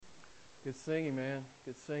Good singing, man.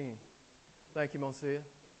 Good singing. Thank you, Monsieur. It's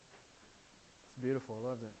beautiful. I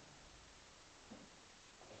love that.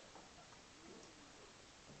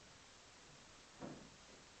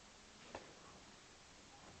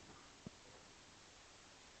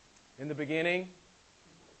 In the beginning,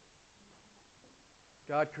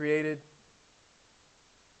 God created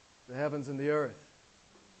the heavens and the earth.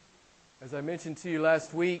 As I mentioned to you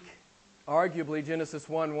last week, arguably Genesis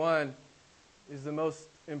 1:1 is the most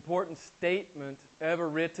important statement ever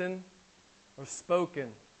written or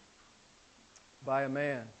spoken by a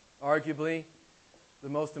man. Arguably the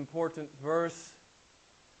most important verse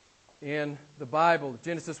in the Bible.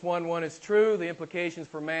 Genesis 1:1 is true. The implications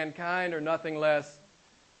for mankind are nothing less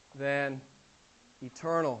than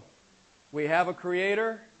eternal. We have a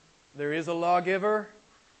Creator. There is a lawgiver.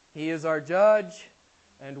 He is our judge,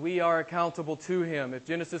 and we are accountable to Him if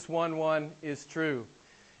Genesis 1:1 is true.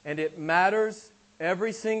 And it matters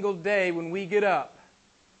every single day when we get up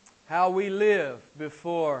how we live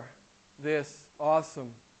before this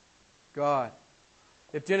awesome God.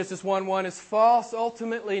 If Genesis 1:1 is false,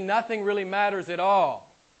 ultimately nothing really matters at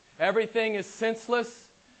all. Everything is senseless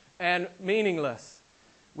and meaningless.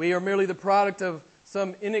 We are merely the product of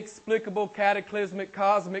some inexplicable, cataclysmic,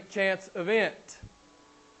 cosmic chance event.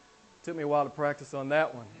 Took me a while to practice on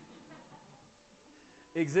that one.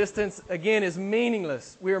 Existence, again, is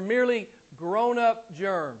meaningless. We are merely grown-up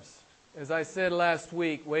germs, as I said last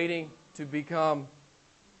week, waiting to become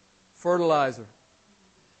fertilizer.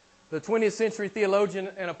 The 20th century theologian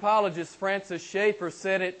and apologist Francis Schaeffer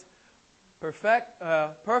said it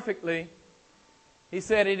perfectly. He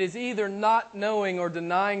said, "It is either not knowing or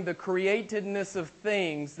denying the createdness of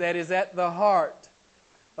things that is at the heart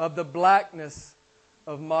of the blackness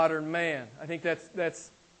of modern man." I think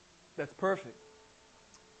that's perfect.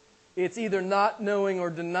 It's either not knowing or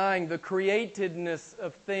denying the createdness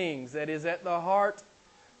of things that is at the heart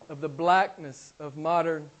of the blackness of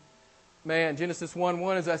modern man. Genesis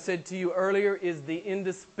 1:1, as I said to you earlier, is the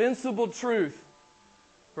indispensable truth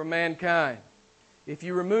for mankind. If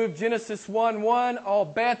you remove Genesis 1:1, all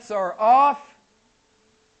bets are off.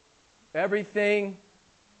 Everything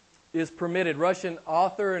is permitted. Russian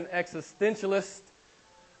author and existentialist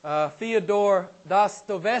Fyodor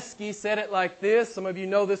Dostoevsky said it like this. Some of you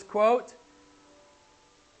know this quote.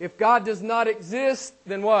 If God does not exist,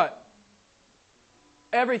 then what?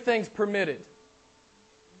 Everything's permitted.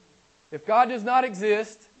 If God does not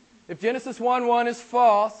exist, if Genesis 1:1 is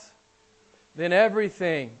false, then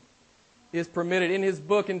everything is permitted. In his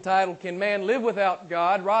book entitled, "Can Man Live Without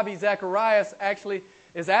God?" Ravi Zacharias actually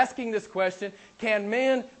is asking this question: can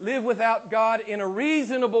man live without God in a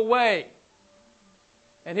reasonable way?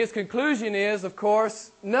 And his conclusion is, of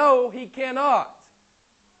course, no, he cannot.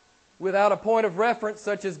 Without a point of reference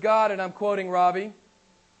such as God, and I'm quoting Ravi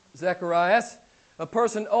Zacharias, a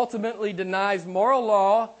person ultimately denies moral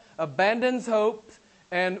law, abandons hope,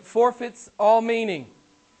 and forfeits all meaning.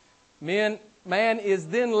 Man is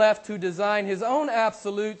then left to design his own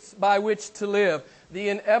absolutes by which to live. The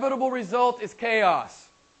inevitable result is chaos.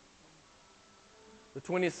 The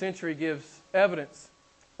 20th century gives evidence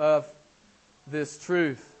of this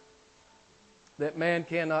truth, that man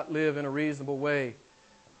cannot live in a reasonable way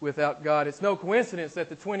without God. It's no coincidence that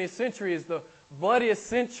the 20th century is the bloodiest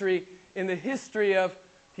century in the history of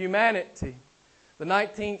humanity. The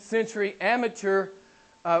 19th century amateur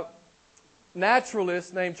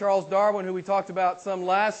naturalist named Charles Darwin, who we talked about some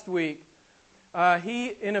last week, he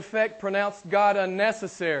in effect pronounced God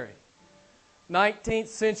unnecessary. 19th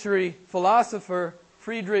century philosopher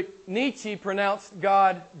Friedrich Nietzsche pronounced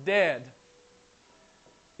God dead.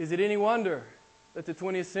 Is it any wonder that the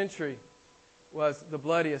 20th century was the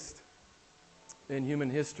bloodiest in human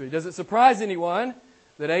history? Does it surprise anyone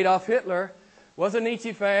that Adolf Hitler was a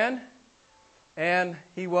Nietzsche fan and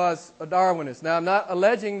he was a Darwinist? Now, I'm not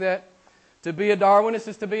alleging that to be a Darwinist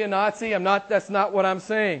is to be a Nazi. That's not what I'm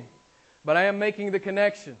saying. But I am making the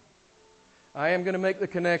connection. I am going to make the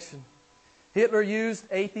connection. Hitler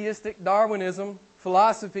used atheistic Darwinism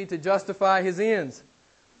philosophy to justify his ends.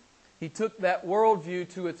 He took that worldview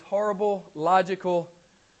to its horrible, logical,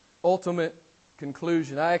 ultimate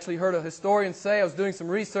conclusion. I actually heard a historian say, I was doing some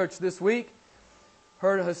research this week,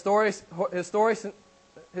 heard a historian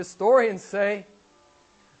say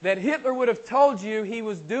that Hitler would have told you he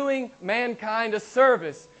was doing mankind a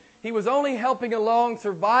service. He was only helping along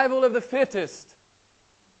survival of the fittest.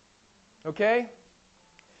 Okay?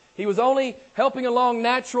 He was only helping along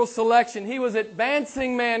natural selection. He was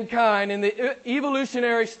advancing mankind in the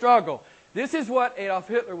evolutionary struggle. This is what Adolf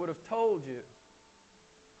Hitler would have told you.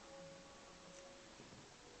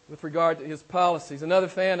 with regard to his policies. Another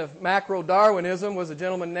fan of macro-Darwinism was a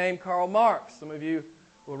gentleman named Karl Marx. Some of you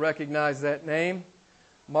will recognize that name.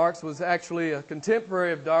 Marx was actually a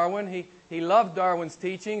contemporary of Darwin. He loved Darwin's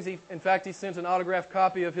teachings. In fact, he sent an autographed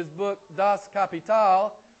copy of his book, Das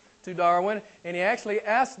Kapital, to Darwin, and he actually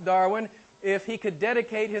asked Darwin if he could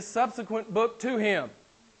dedicate his subsequent book to him.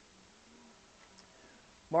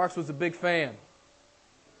 Marx was a big fan.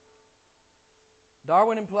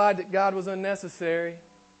 Darwin implied that God was unnecessary.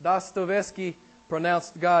 Dostoevsky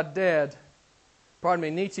pronounced God dead.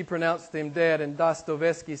 Nietzsche pronounced him dead, and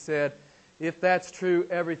Dostoevsky said, if that's true,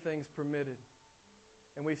 everything's permitted.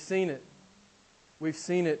 And we've seen it. We've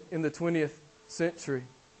seen it in the 20th century.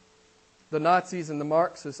 The Nazis and the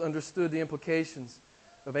Marxists understood the implications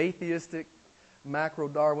of atheistic,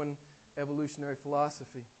 macro-Darwin evolutionary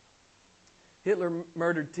philosophy. Hitler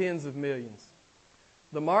murdered tens of millions.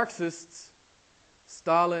 The Marxists,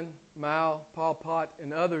 Stalin, Mao, Pol Pot,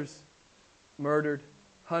 and others, murdered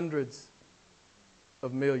hundreds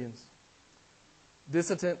of millions.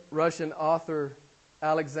 Dissident Russian author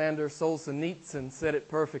Alexander Solzhenitsyn said it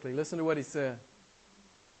perfectly. Listen to what he said.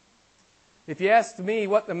 If you asked me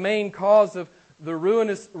what the main cause of the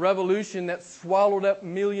ruinous revolution that swallowed up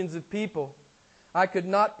millions of people, I could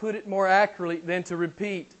not put it more accurately than to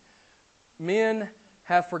repeat, men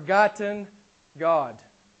have forgotten God.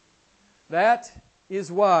 That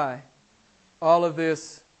is why all of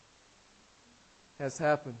this has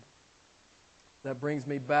happened. That brings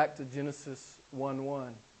me back to Genesis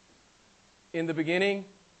 1:1. In the beginning,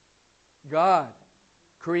 God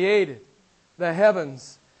created the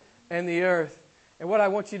heavens and the earth. And what I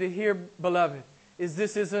want you to hear, beloved, is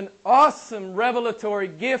this is an awesome revelatory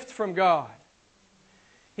gift from God.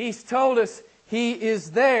 He's told us He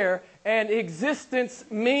is there, and existence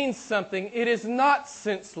means something. It is not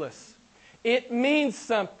senseless. It means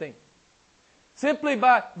something. Simply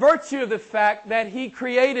by virtue of the fact that He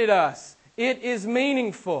created us, it is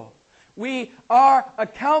meaningful. We are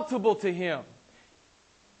accountable to Him.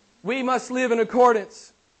 We must live in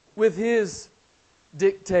accordance with His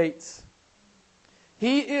dictates.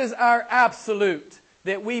 He is our absolute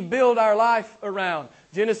that we build our life around.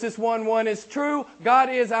 Genesis 1:1 is true. God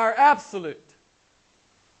is our absolute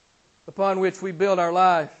upon which we build our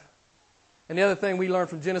life. And the other thing we learned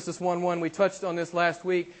from Genesis 1:1, we touched on this last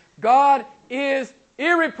week, God is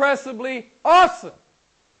irrepressibly awesome.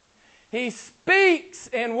 He speaks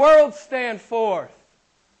and worlds stand forth.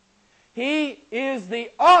 He is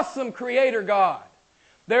the awesome Creator God.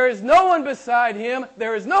 There is no one beside Him.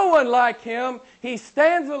 There is no one like Him. He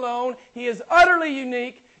stands alone. He is utterly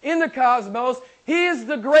unique in the cosmos. He is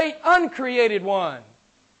the great uncreated one.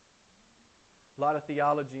 A lot of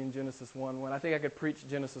theology in Genesis 1:1. I think I could preach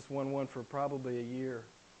Genesis 1:1 for probably a year.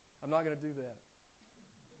 I'm not going to do that.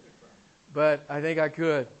 But I think I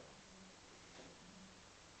could.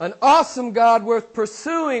 An awesome God worth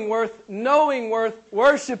pursuing, worth knowing, worth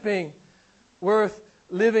worshiping, worth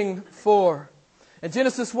living for. And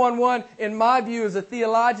Genesis 1:1, in my view, is a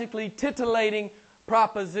theologically titillating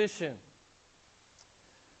proposition.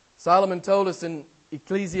 Solomon told us in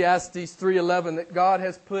Ecclesiastes 3:11 that God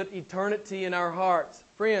has put eternity in our hearts.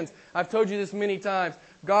 Friends, I've told you this many times.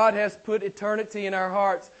 God has put eternity in our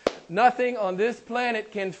hearts. Nothing on this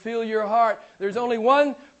planet can fill your heart. There's only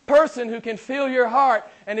one person who can fill your heart,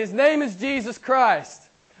 and His name is Jesus Christ.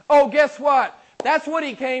 Oh, guess what? That's what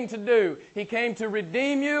He came to do. He came to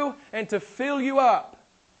redeem you and to fill you up.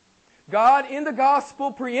 God in the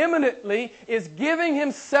gospel preeminently is giving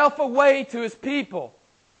Himself away to His people.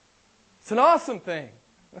 It's an awesome thing.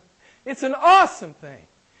 It's an awesome thing.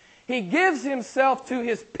 He gives Himself to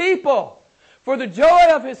His people for the joy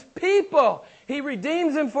of His people. He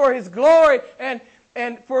redeems them for His glory and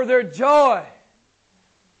for their joy.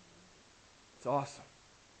 It's awesome.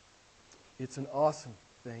 It's an awesome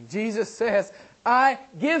thing. Jesus says, I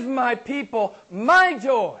give my people my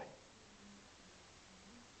joy.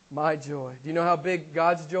 My joy. Do you know how big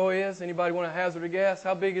God's joy is? Anybody want to hazard a guess?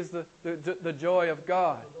 How big is the joy of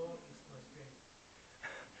God?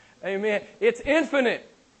 Amen. It's infinite.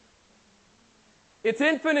 It's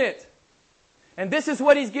infinite. And this is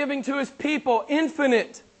what He's giving to His people.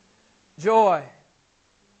 Infinite joy.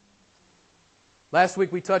 Last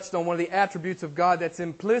week we touched on one of the attributes of God that's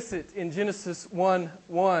implicit in Genesis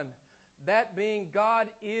 1:1. That being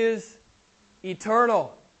God is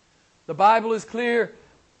eternal. The Bible is clear.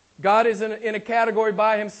 God is in a category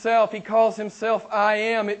by Himself. He calls Himself I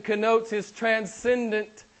am. It connotes His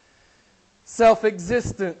transcendent,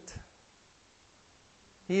 self-existent.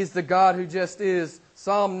 He is the God who just is.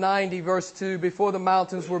 Psalm 90 verse 2, before the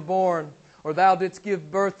mountains were born, or Thou didst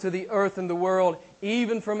give birth to the earth and the world,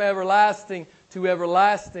 even from everlasting to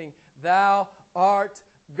everlasting. Thou art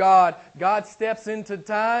God. God steps into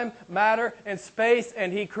time, matter, and space,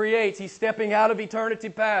 and He creates. He's stepping out of eternity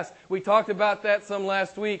past. We talked about that some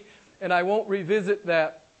last week, and I won't revisit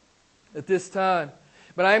that at this time.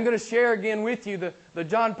 But I am going to share again with you the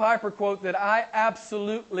John Piper quote that I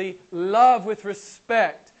absolutely love with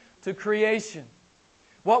respect to creation.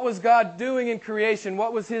 What was God doing in creation?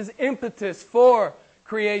 What was His impetus for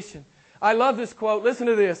creation? I love this quote. Listen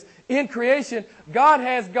to this. In creation, God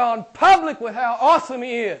has gone public with how awesome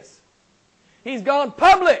He is. He's gone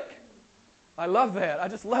public. I love that. I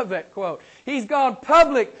just love that quote. He's gone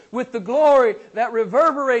public with the glory that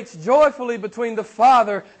reverberates joyfully between the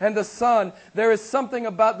Father and the Son. There is something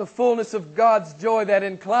about the fullness of God's joy that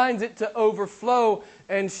inclines it to overflow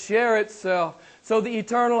and share itself. So the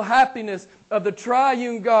eternal happiness of the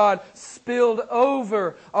triune God spilled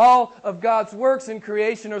over. All of God's works in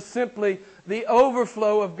creation are simply the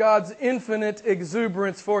overflow of God's infinite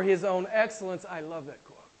exuberance for His own excellence. I love that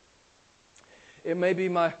quote. It may be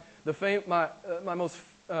my most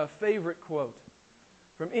favorite quote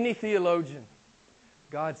from any theologian.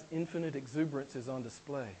 God's infinite exuberance is on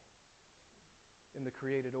display in the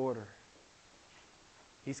created order.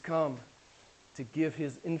 He's come to give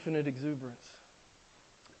His infinite exuberance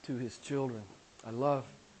to His children. I love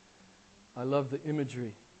the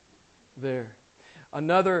imagery there.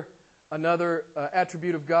 Another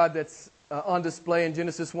attribute of God that's on display in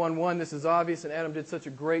Genesis 1:1. This is obvious, and Adam did such a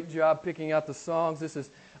great job picking out the songs. This is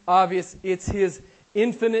obvious. It's His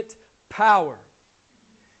infinite power.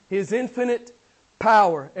 His infinite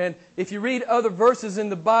power. And if you read other verses in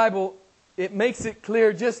the Bible, it makes it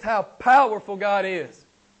clear just how powerful God is.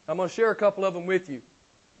 I'm going to share a couple of them with you.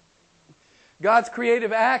 God's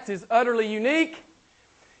creative act is utterly unique.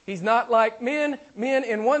 He's not like men. Men,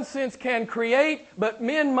 in one sense, can create, but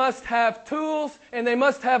men must have tools and they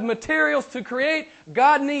must have materials to create.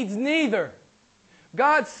 God needs neither.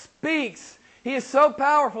 God speaks. He is so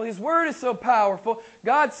powerful. His Word is so powerful.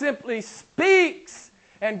 God simply speaks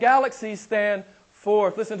and galaxies stand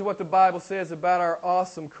forth. Listen to what the Bible says about our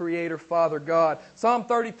awesome Creator, Father God. Psalm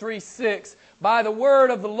 33:6. By the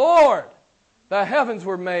word of the Lord the heavens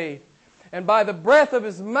were made, and by the breath of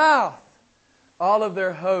His mouth all of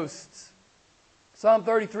their hosts. Psalm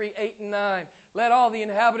 33:8-9. Let all the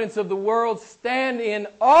inhabitants of the world stand in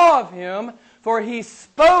awe of Him, for He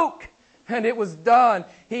spoke and it was done.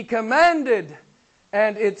 He commanded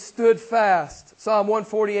and it stood fast. Psalm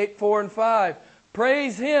 148:4-5.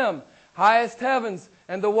 Praise Him, highest heavens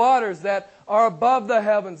and the waters that are above the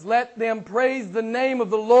heavens. Let them praise the name of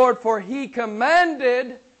the Lord, for He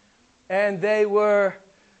commanded and they were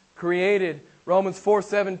created. Romans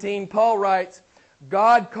 4:17, Paul writes,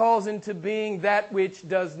 God calls into being that which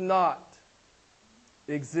does not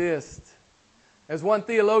exist. As one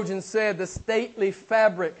theologian said, the stately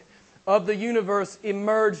fabric of the universe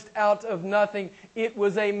emerged out of nothing. It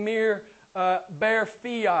was a mere bare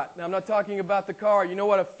fiat. Now, I'm not talking about the car. You know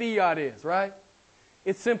what a fiat is, right?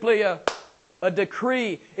 It's simply a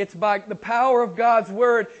decree. It's by the power of God's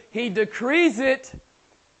Word. He decrees it,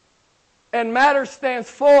 and matter stands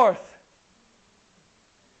forth.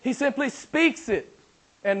 He simply speaks it,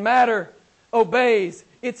 and matter obeys.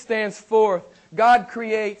 It stands forth. God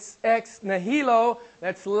creates ex nihilo.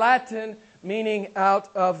 That's Latin, meaning out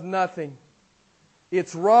of nothing.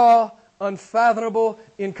 It's raw, unfathomable,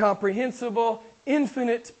 incomprehensible,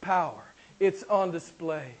 infinite power. It's on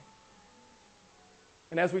display.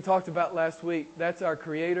 And as we talked about last week, that's our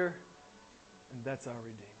Creator and that's our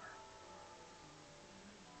Redeemer.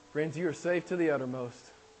 Friends, you are safe to the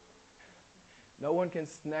uttermost. No one can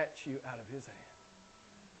snatch you out of His hand.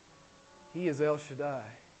 He is El Shaddai,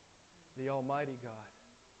 the Almighty God.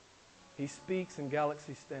 He speaks and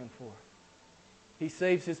galaxies stand forth. He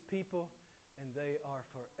saves His people and they are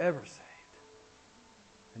forever saved.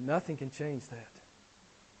 And nothing can change that.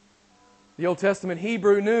 The Old Testament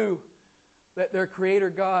Hebrew knew that their Creator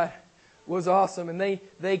God was awesome, and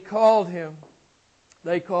they called Him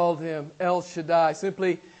El Shaddai.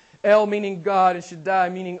 Simply El meaning God and Shaddai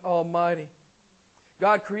meaning Almighty.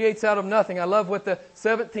 God creates out of nothing. I love what the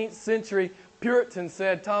 17th century Puritan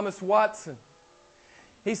said, Thomas Watson.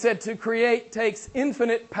 He said, to create takes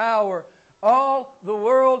infinite power. All the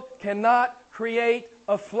world cannot create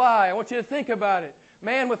a fly. I want you to think about it.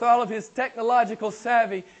 Man, with all of his technological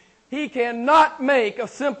savvy, he cannot make a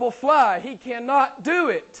simple fly. He cannot do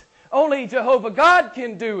it. Only Jehovah God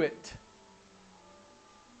can do it.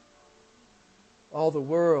 All the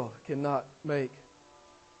world cannot make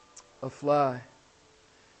a fly.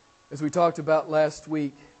 As we talked about last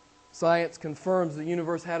week, science confirms the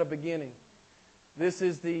universe had a beginning. This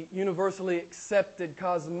is the universally accepted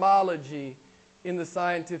cosmology in the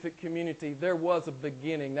scientific community, there was a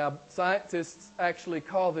beginning. Now, scientists actually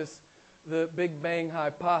call this the Big Bang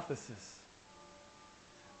hypothesis.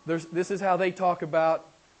 This is how they talk about,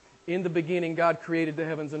 in the beginning, God created the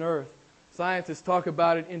heavens and earth. Scientists talk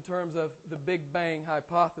about it in terms of the Big Bang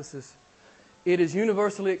hypothesis. It is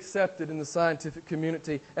universally accepted in the scientific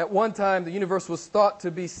community. At one time, the universe was thought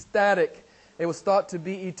to be static. It was thought to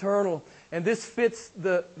be eternal. And this fits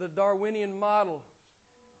the Darwinian model.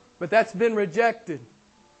 But that's been rejected.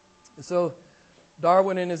 And so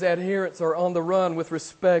Darwin and his adherents are on the run with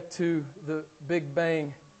respect to the Big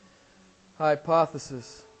Bang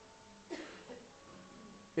hypothesis.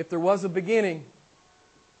 If there was a beginning,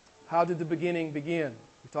 how did the beginning begin?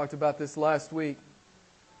 We talked about this last week.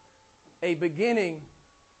 A beginning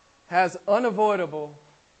has unavoidable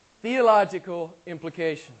theological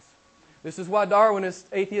implications. This is why Darwinists,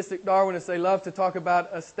 atheistic Darwinists, they love to talk about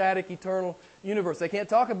a static, eternal universe. They can't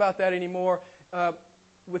talk about that anymore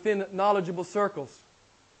within knowledgeable circles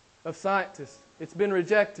of scientists. It's been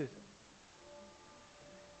rejected.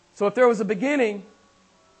 So if there was a beginning,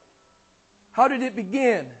 how did it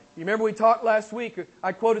begin? You remember we talked last week,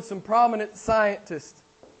 I quoted some prominent scientists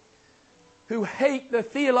who hate the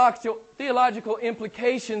theological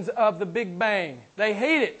implications of the Big Bang. They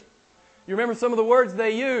hate it. You remember some of the words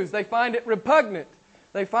they use. They find it repugnant.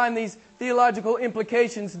 They find these theological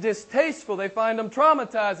implications distasteful. They find them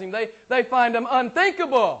traumatizing. They find them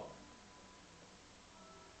unthinkable.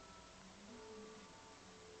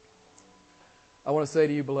 I want to say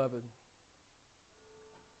to you, beloved,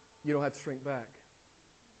 you don't have to shrink back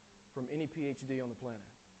from any PhD on the planet.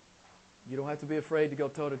 You don't have to be afraid to go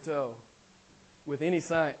toe-to-toe with any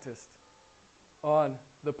scientist on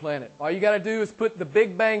the planet. All you got to do is put the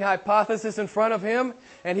Big Bang hypothesis in front of him,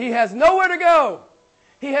 and he has nowhere to go.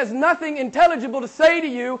 He has nothing intelligible to say to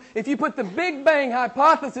you if you put the Big Bang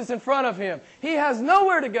hypothesis in front of him. He has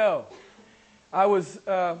nowhere to go. I was,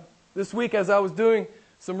 this week as I was doing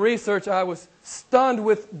some research, I was stunned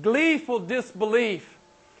with gleeful disbelief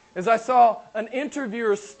as I saw an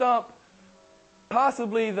interviewer stump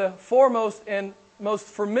possibly the foremost and most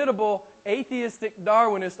formidable atheistic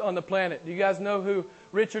Darwinist on the planet. Do you guys know who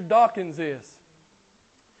Richard Dawkins is?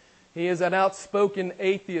 He is an outspoken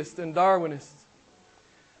atheist and Darwinist.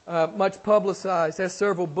 Much publicized, has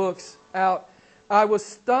several books out. I was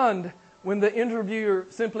stunned when the interviewer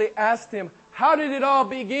simply asked him, how did it all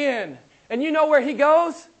begin? And you know where he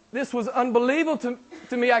goes? This was unbelievable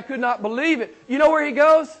to me. I could not believe it. You know where he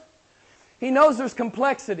goes? He knows there's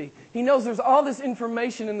complexity. He knows there's all this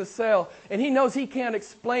information in the cell, and he knows he can't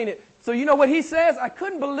explain it. So you know what he says? I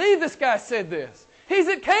couldn't believe this guy said this. He's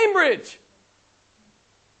at Cambridge.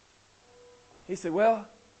 He said, well,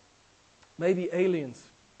 maybe aliens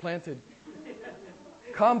planted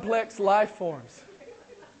complex life forms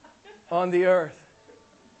on the earth.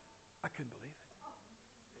 I couldn't believe it.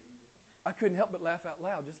 I couldn't help but laugh out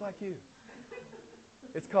loud, just like you.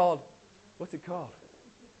 It's called, what's it called?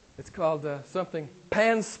 It's called something,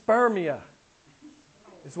 panspermia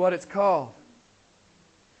is what it's called.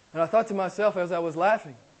 And I thought to myself as I was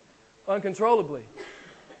laughing, uncontrollably,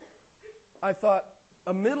 I thought,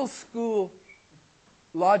 a middle school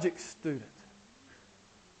logic student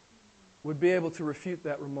would be able to refute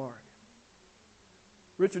that remark.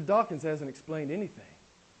 Richard Dawkins hasn't explained anything.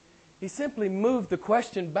 He simply moved the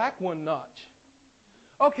question back one notch.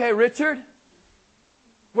 Okay, Richard,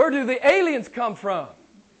 where do the aliens come from?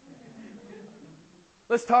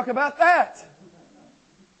 Let's talk about that.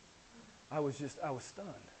 I was stunned.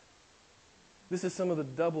 This is some of the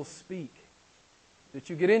double speak that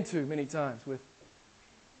you get into many times with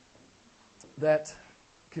that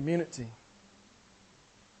community.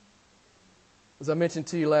 As I mentioned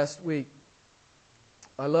to you last week,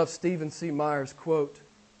 I love Stephen C. Meyer's quote.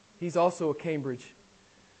 He's also a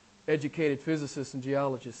Cambridge-educated physicist and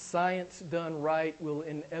geologist. Science done right will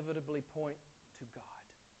inevitably point to God.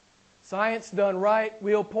 Science done right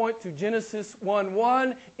will point to Genesis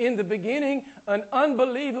 1:1. In the beginning, an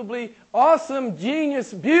unbelievably awesome,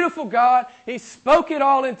 genius, beautiful God. He spoke it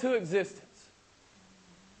all into existence.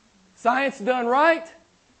 Science done right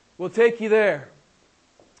will take you there.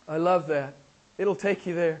 I love that. It'll take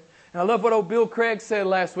you there. And I love what old Bill Craig said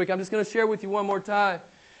last week. I'm just going to share with you one more time.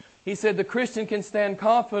 He said, the Christian can stand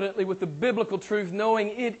confidently with the biblical truth, knowing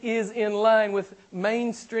it is in line with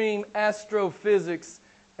mainstream astrophysics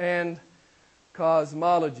and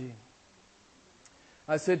cosmology.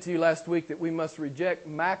 I said to you last week that we must reject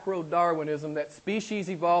macro-Darwinism, that species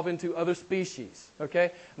evolve into other species.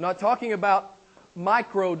 Okay? I'm not talking about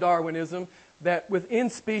micro-Darwinism, that within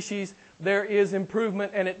species there is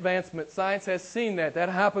improvement and advancement. Science has seen that. That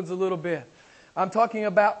happens a little bit. I'm talking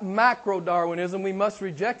about macro-Darwinism. We must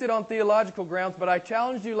reject it on theological grounds, but I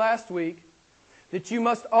challenged you last week that you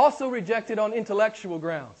must also reject it on intellectual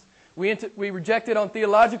grounds. We reject it on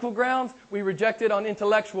theological grounds. We reject it on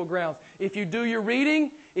intellectual grounds. If you do your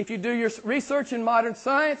reading, if you do your research in modern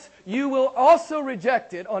science, you will also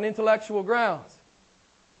reject it on intellectual grounds.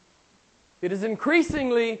 It is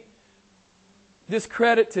increasingly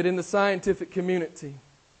discredited in the scientific community.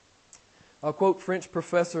 I'll quote French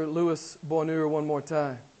professor Louis Bonheur one more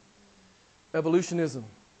time. Evolutionism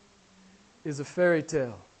is a fairy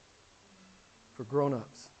tale for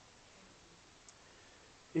grown-ups.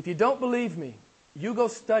 If you don't believe me, you go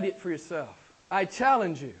study it for yourself. I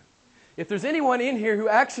challenge you. If there's anyone in here who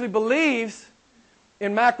actually believes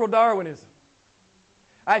in macro-Darwinism,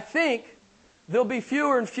 I think there'll be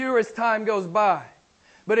fewer and fewer as time goes by.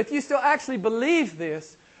 But if you still actually believe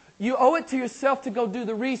this, you owe it to yourself to go do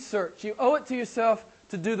the research. You owe it to yourself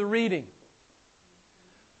to do the reading.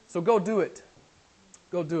 So go do it.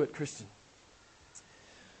 Go do it, Christian.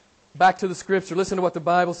 Back to the Scripture. Listen to what the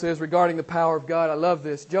Bible says regarding the power of God. I love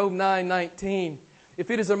this. Job 9:19. If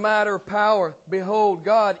it is a matter of power, behold,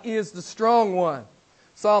 God is the strong one.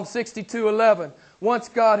 Psalm 62:11. Once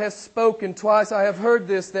God has spoken, twice I have heard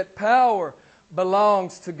this, that power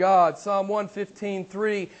belongs to God. Psalm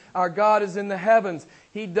 115:3. Our God is in the heavens.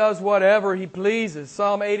 He does whatever He pleases.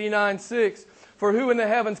 Psalm 89:6. For who in the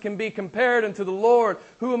heavens can be compared unto the Lord?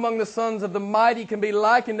 Who among the sons of the mighty can be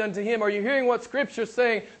likened unto Him? Are you hearing what Scripture's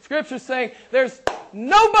saying? Scripture's saying there's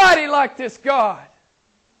nobody like this God.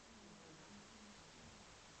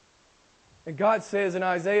 And God says in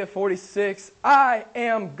Isaiah 46, I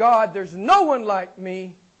am God. There's no one like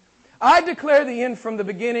me. I declare the end from the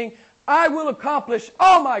beginning. I will accomplish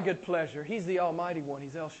all my good pleasure. He's the Almighty One.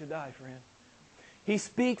 He's El Shaddai, friend. He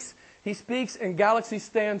speaks and galaxies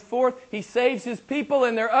stand forth. He saves His people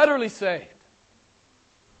and they're utterly saved.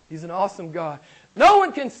 He's an awesome God. No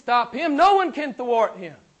one can stop Him. No one can thwart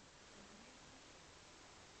Him.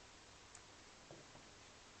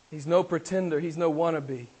 He's no pretender. He's no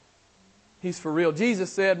wannabe. He's for real.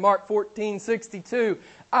 Jesus said, Mark 14:62,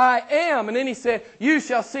 I am. And then He said, you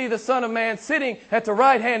shall see the Son of Man sitting at the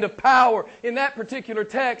right hand of power. In that particular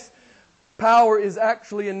text, power is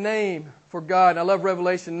actually a name for God. I love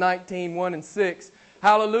Revelation 19:1 and 6.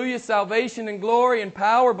 Hallelujah, salvation and glory and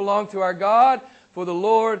power belong to our God, for the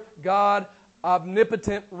Lord God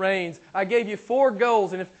omnipotent reigns. I gave you 4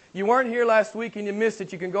 goals, and if you weren't here last week and you missed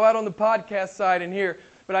it, you can go out on the podcast site and hear.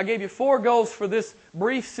 But I gave you 4 goals for this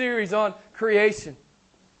brief series on creation.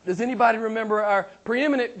 Does anybody remember our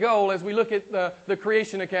preeminent goal as we look at the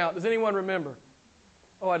creation account? Does anyone remember?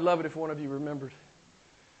 Oh, I'd love it if one of you remembered.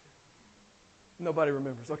 Nobody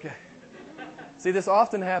remembers. Okay. See, this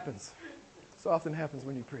often happens. This often happens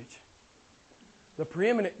when you preach. The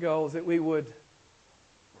preeminent goal is that we would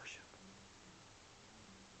worship.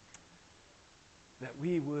 That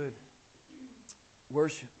we would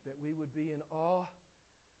worship. That we would be in awe.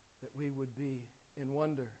 That we would be in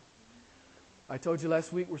wonder. I told you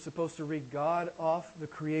last week we're supposed to read God off the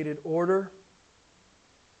created order.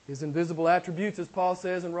 His invisible attributes, as Paul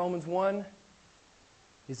says in Romans 1,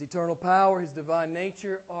 His eternal power, His divine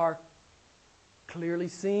nature are clearly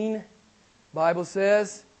seen. Bible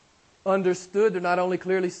says, understood. They're not only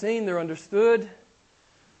clearly seen, they're understood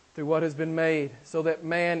through what has been made, so that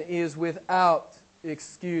man is without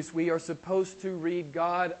excuse. We are supposed to read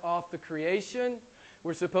God off the creation.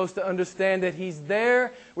 We're supposed to understand that He's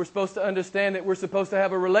there. We're supposed to understand that we're supposed to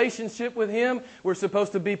have a relationship with Him. We're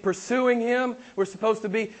supposed to be pursuing Him. We're supposed to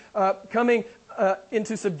be coming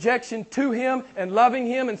into subjection to Him and loving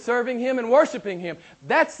Him and serving Him and worshiping Him.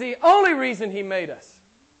 That's the only reason He made us.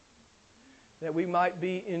 That we might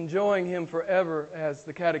be enjoying Him forever, as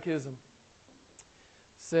the Catechism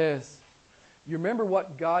says. You remember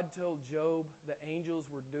what God told Job the angels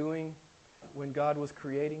were doing when God was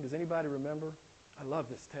creating? Does anybody remember? I love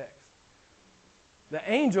this text. The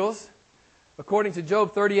angels, according to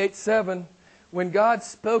Job 38:7, when God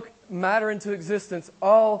spoke matter into existence,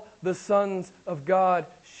 all the sons of God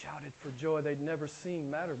shouted for joy. They'd never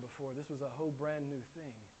seen matter before. This was a whole brand new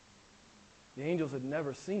thing. The angels had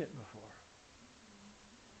never seen it before.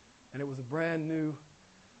 And it was a brand new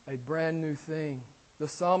thing. The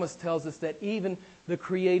psalmist tells us that even the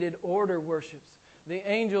created order worships. The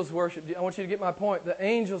angels worship. I want you to get my point. The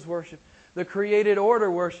angels worship. The created order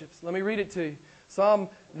worships. Let me read it to you. Psalm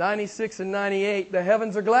 96 and 98. The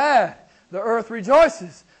heavens are glad. The earth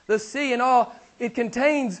rejoices. The sea and all It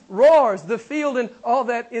contains roars. The field and all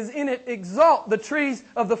that is in it exalt. The trees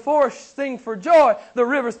of the forest sing for joy. The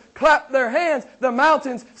rivers clap their hands. The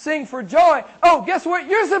mountains sing for joy. Oh, guess what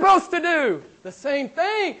you're supposed to do? The same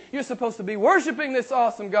thing. You're supposed to be worshiping this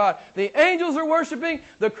awesome God. The angels are worshiping.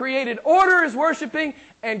 The created order is worshiping.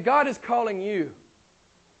 And God is calling you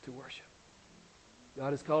to worship.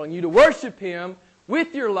 God is calling you to worship Him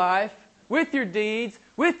with your life, with your deeds,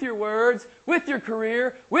 with your words, with your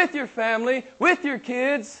career, with your family, with your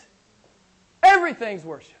kids. Everything's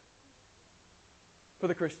worship for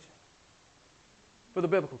the Christian, for the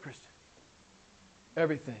biblical Christian.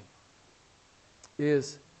 Everything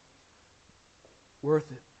is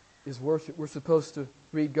worth it, is worship. We're supposed to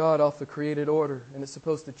read God off the created order, and it's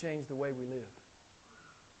supposed to change the way we live.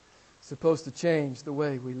 It's supposed to change the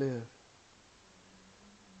way we live.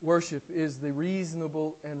 Worship is the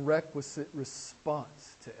reasonable and requisite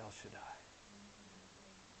response to El Shaddai.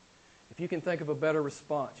 If you can think of a better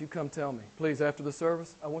response, you come tell me. Please, after the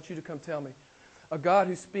service, I want you to come tell me. A God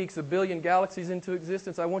who speaks 1 billion galaxies into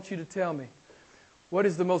existence, I want you to tell me, what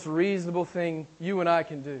is the most reasonable thing you and I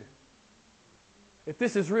can do? If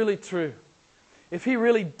this is really true, if He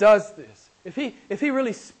really does this, if He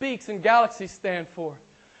really speaks and galaxies stand forth,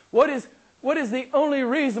 what is the only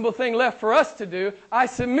reasonable thing left for us to do? I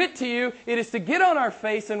submit to you, it is to get on our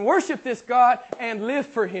face and worship this God and live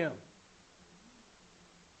for Him.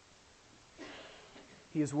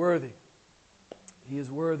 He is worthy. He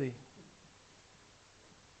is worthy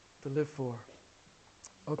to live for.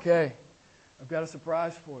 Okay, I've got a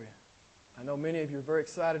surprise for you. I know many of you are very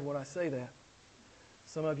excited when I say that.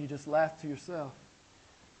 Some of you just laugh to yourself.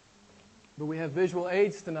 But we have visual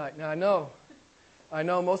aids tonight. Now I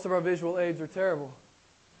know most of our visual aids are terrible.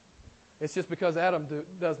 It's just because Adam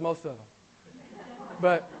does most of them.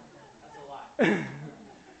 But that's a lie.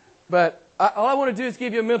 But all I want to do is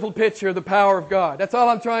give you a mental picture of the power of God. That's all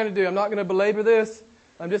I'm trying to do. I'm not going to belabor this.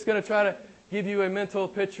 I'm just going to try to give you a mental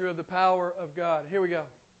picture of the power of God. Here we go.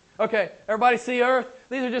 Okay, everybody see Earth?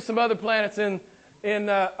 These are just some other planets in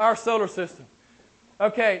our solar system.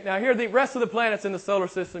 Okay, now here are the rest of the planets in the solar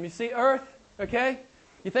system. You see Earth? Okay?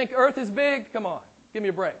 You think Earth is big? Come on. Give me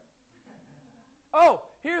a break. Oh,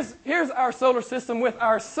 here's our solar system with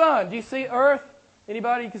our sun. Do you see Earth?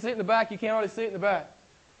 Anybody? You can see it in the back. You can't always see it in the back.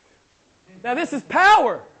 Now this is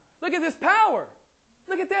power. Look at this power.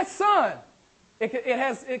 Look at that sun.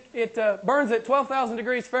 It burns at 12,000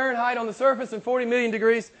 degrees Fahrenheit on the surface and 40 million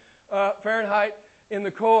degrees Fahrenheit in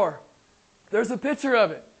the core. There's a picture of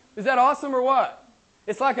it. Is that awesome or what?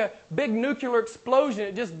 It's like a big nuclear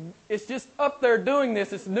explosion. It's just up there doing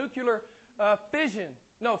this. It's nuclear fission.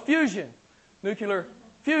 No, fusion. Nuclear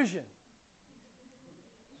fusion.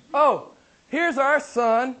 Oh, here's our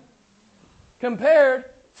sun compared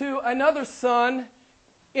to another sun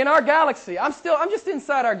in our galaxy. I'm just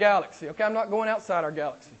inside our galaxy, okay? I'm not going outside our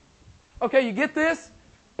galaxy. Okay, you get this?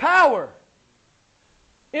 Power.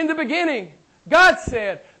 In the beginning, God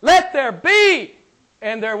said, "Let there be,"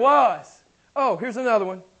 and there was. Oh, here's another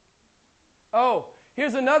one. Oh,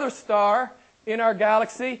 here's another star in our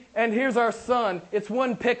galaxy, and here's our sun. It's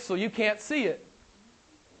 1 pixel. You can't see it.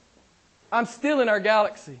 I'm still in our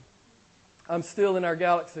galaxy. I'm still in our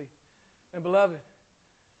galaxy. And beloved,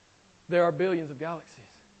 there are billions of galaxies.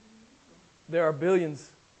 There are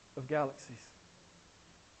billions of galaxies.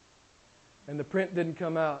 And the print didn't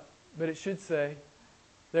come out, but it should say,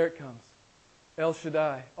 there it comes. El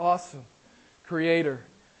Shaddai, awesome, Creator,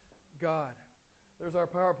 God. There's our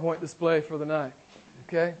PowerPoint display for the night.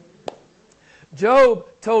 Okay? Job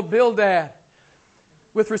told Bildad,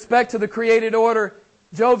 with respect to the created order,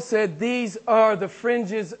 Job said, "These are the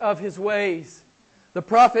fringes of His ways." The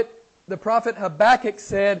prophet Habakkuk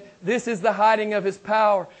said, "This is the hiding of His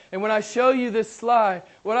power." And when I show you this slide,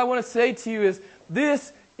 what I want to say to you is,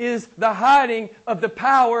 this is the hiding of the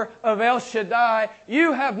power of El Shaddai.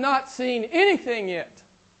 You have not seen anything yet.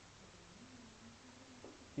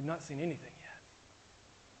 You've not seen anything yet.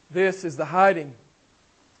 This is the hiding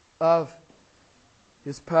of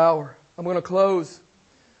His power. I'm going to close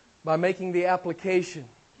by making the application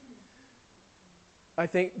I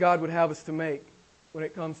think God would have us to make when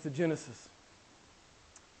it comes to Genesis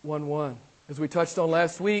 1:1. As we touched on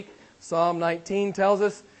last week, Psalm 19 tells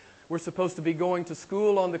us we're supposed to be going to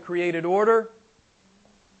school on the created order.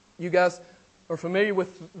 You guys are familiar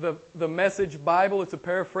with the Message Bible. It's a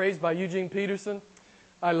paraphrase by Eugene Peterson.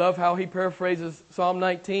 I love how he paraphrases Psalm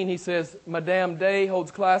 19. He says, Madame Day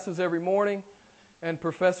holds classes every morning, and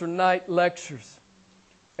Professor Knight lectures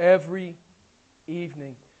every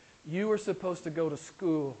evening. You are supposed to go to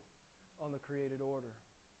school on the created order.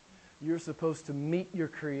 You're supposed to meet your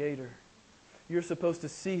Creator. you're supposed to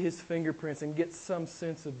see His fingerprints and get some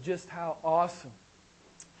sense of just how awesome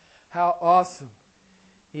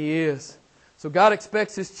He is. So God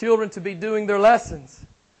expects His children to be doing their lessons.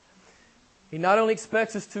 He not only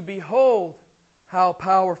expects us to behold how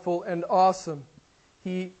powerful and awesome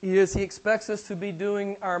He is, He expects us to be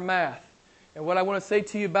doing our math. And what I want to say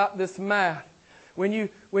to you about this math, when you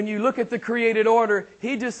look at the created order,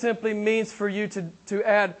 He just simply means for you to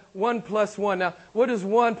add 1 plus 1. Now, what does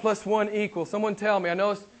 1 plus 1 equal? Someone tell me. I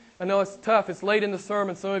know it's tough. It's late in the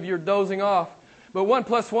sermon. Some of you are dozing off. But 1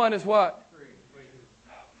 plus 1 is what? 3.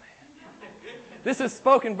 Oh, man. This is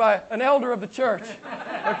spoken by an elder of the church.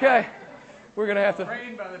 Okay. We're going to have to...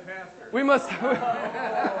 Trained by the pastor. We must...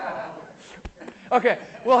 Okay.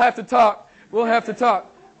 We'll have to talk.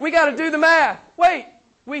 We got to do the math. Wait.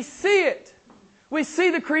 We see it. We see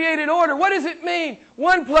the created order. What does it mean?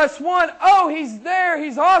 1 plus 1. Oh, He's there.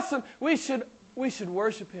 He's awesome. We should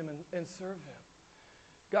worship Him and serve Him.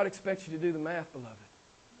 God expects you to do the math, beloved.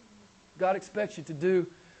 God expects you to do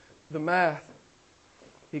the math.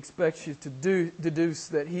 He expects you to deduce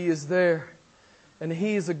that He is there. And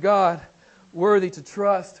He is a God worthy to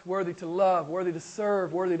trust, worthy to love, worthy to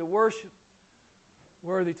serve, worthy to worship,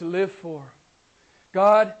 worthy to live for.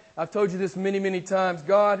 God, I've told you this many, many times,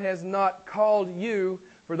 God has not called you,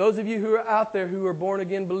 for those of you who are out there who are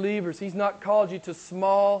born-again believers, He's not called you to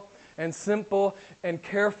small and simple and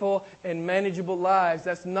careful and manageable lives.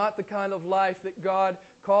 That's not the kind of life that God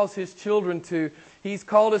calls His children to. He's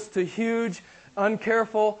called us to huge,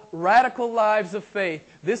 uncareful, radical lives of faith.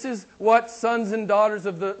 This is what sons and daughters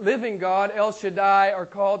of the living God, El Shaddai, are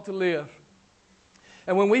called to live.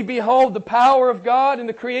 And when we behold the power of God in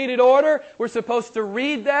the created order, we're supposed to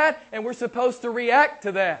read that and we're supposed to react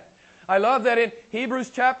to that. I love that in Hebrews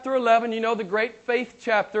chapter 11, you know, the great faith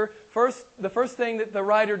chapter, the first thing that the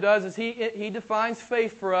writer does is he defines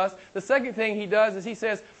faith for us. The second thing he does is he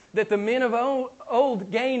says that the men of old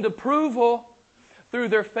gained approval through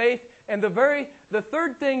their faith. And the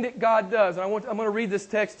third thing that God does, and I'm going to read this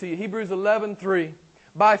text to you, Hebrews 11:3.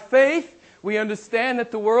 By faith, we understand that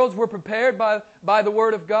the worlds were prepared by the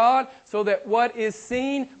Word of God, so that what is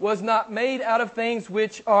seen was not made out of things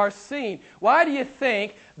which are seen. Why do you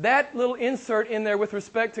think that little insert in there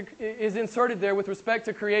is inserted there with respect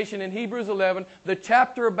to creation in Hebrews 11, the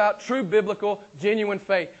chapter about true biblical, genuine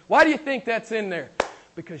faith? Why do you think that's in there?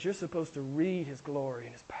 Because you're supposed to read His glory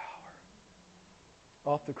and His power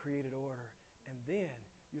off the created order, and then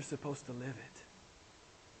you're supposed to live it.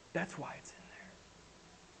 That's why it's in there.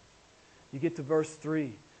 You get to verse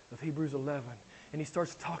 3 of Hebrews 11, and he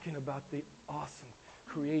starts talking about the awesome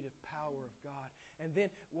creative power of God. And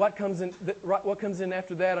then what comes in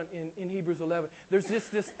after that in Hebrews 11? There's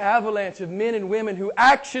just this avalanche of men and women who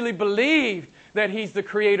actually believed that He's the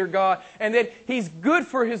Creator God, and that He's good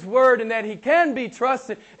for His Word, and that He can be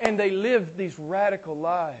trusted, and they live these radical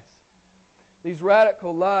lives. These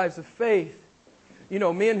radical lives of faith. You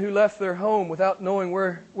know, men who left their home without knowing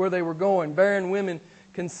where they were going, barren women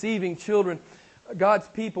conceiving children, God's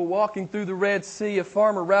people walking through the Red Sea, a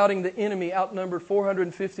farmer routing the enemy outnumbered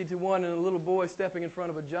 450 to 1, and a little boy stepping in front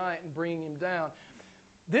of a giant and bringing him down.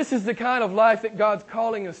 This is the kind of life that God's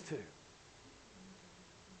calling us to.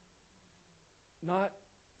 Not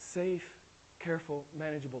safe, careful,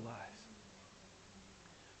 manageable lives,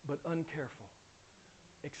 but uncareful,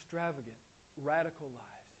 extravagant, radical lives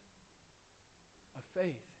of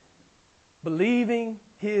faith, believing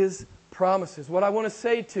His promises. What I want to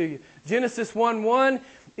say to you, Genesis 1:1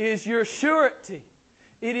 is your surety.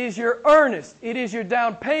 It is your earnest. It is your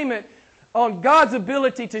down payment on God's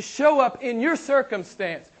ability to show up in your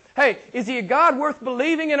circumstance. Hey, is He a God worth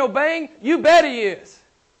believing and obeying? You bet He is.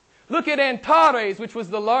 Look at Antares, which was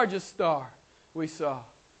the largest star we saw.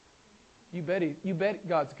 You bet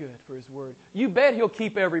God's good for His Word. You bet He'll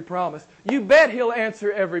keep every promise. You bet He'll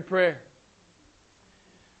answer every prayer.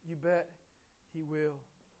 You bet He will.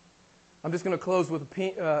 I'm just going to close with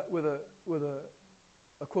a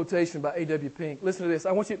quotation by A.W. Pink. Listen to this.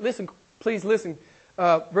 I want you to listen. Please listen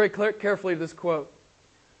very carefully to this quote.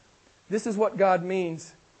 This is what God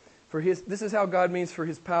means for His. This is how God means for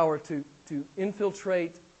His power to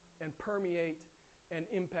infiltrate and permeate and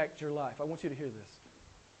impact your life. I want you to hear this.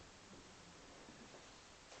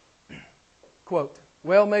 Quote,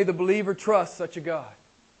 "Well may the believer trust such a God."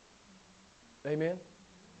 Amen.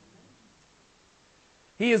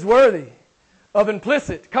 He is worthy of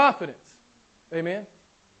implicit confidence. Amen.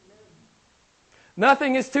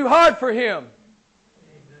 Nothing is too hard for Him.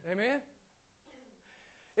 Amen.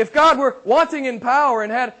 If God were wanting in power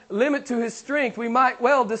and had limit to His strength, we might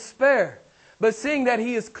well despair. But seeing that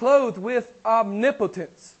He is clothed with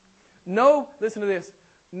omnipotence, listen to this,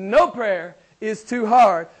 no prayer is too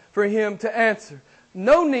hard for Him to answer.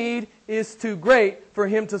 No need is too great for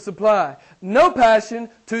Him to supply. No passion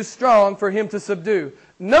too strong for Him to subdue.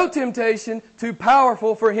 No temptation too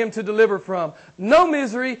powerful for Him to deliver from. No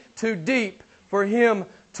misery too deep for Him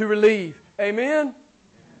to relieve. Amen?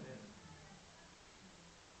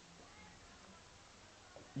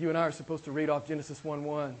 You and I are supposed to read off Genesis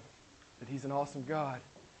 1:1 that He's an awesome God.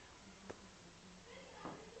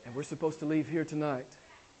 And we're supposed to leave here tonight.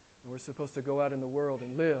 And we're supposed to go out in the world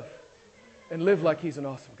and live. And live like He's an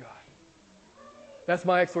awesome God. That's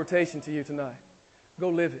my exhortation to you tonight. Go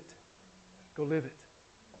live it. Go live it.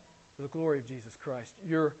 For the glory of Jesus Christ,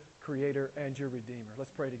 your Creator and your Redeemer.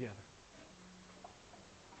 Let's pray together.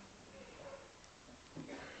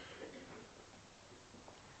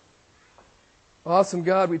 Awesome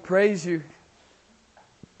God, we praise You.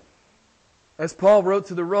 As Paul wrote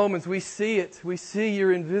to the Romans, we see it. We see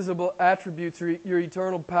Your invisible attributes, Your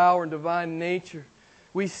eternal power and divine nature.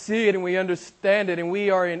 We see it and we understand it and we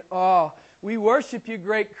are in awe. We worship You,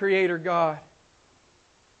 great Creator God.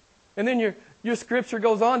 And then your Scripture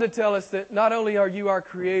goes on to tell us that not only are You our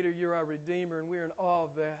Creator, You're our Redeemer, and we're in awe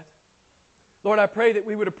of that. Lord, I pray that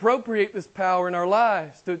we would appropriate this power in our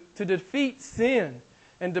lives to defeat sin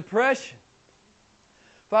and depression.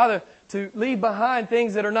 Father, to leave behind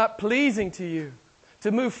things that are not pleasing to You,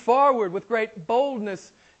 to move forward with great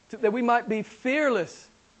boldness, that we might be fearless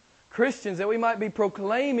Christians, that we might be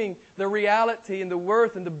proclaiming the reality and the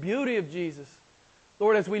worth and the beauty of Jesus.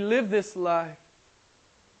 Lord, as we live this life,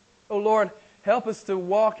 oh Lord, help us to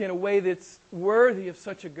walk in a way that's worthy of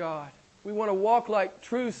such a God. We want to walk like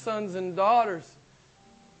true sons and daughters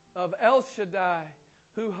of El Shaddai,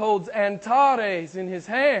 who holds Antares in His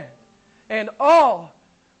hand and all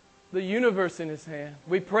the universe in His hand.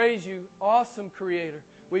 We praise You, awesome Creator.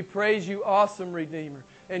 We praise You, awesome Redeemer.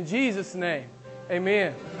 In Jesus' name,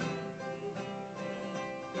 amen.